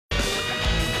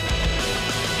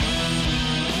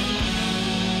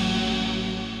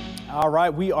All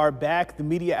right, we are back. The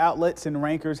media outlets and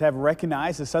rankers have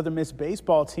recognized the Southern Miss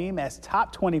baseball team as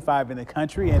top 25 in the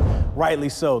country, and rightly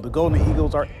so. The Golden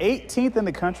Eagles are 18th in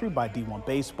the country by D1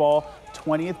 Baseball,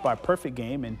 20th by Perfect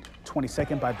Game, and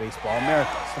 22nd by Baseball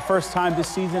America. It's the first time this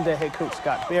season that head coach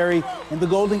Scott Berry and the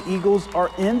Golden Eagles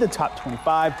are in the top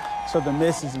 25. Southern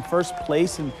Miss is in first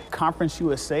place in Conference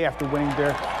USA after winning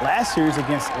their last series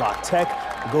against La Tech.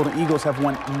 The Golden Eagles have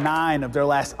won 9 of their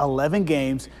last 11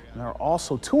 games and are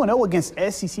also 2-0 against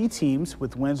SEC teams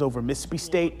with wins over Mississippi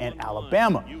State and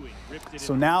Alabama.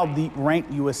 So now the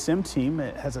ranked USM team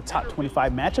has a top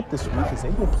 25 matchup this week as they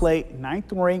will play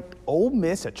 9th-ranked Ole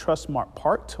Miss at Trustmark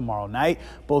Park tomorrow night.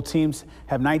 Both teams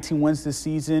have 19 wins this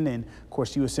season, and of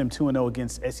course USM 2-0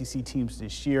 against SEC teams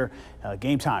this year.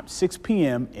 Game time 6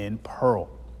 p.m. in Pearl.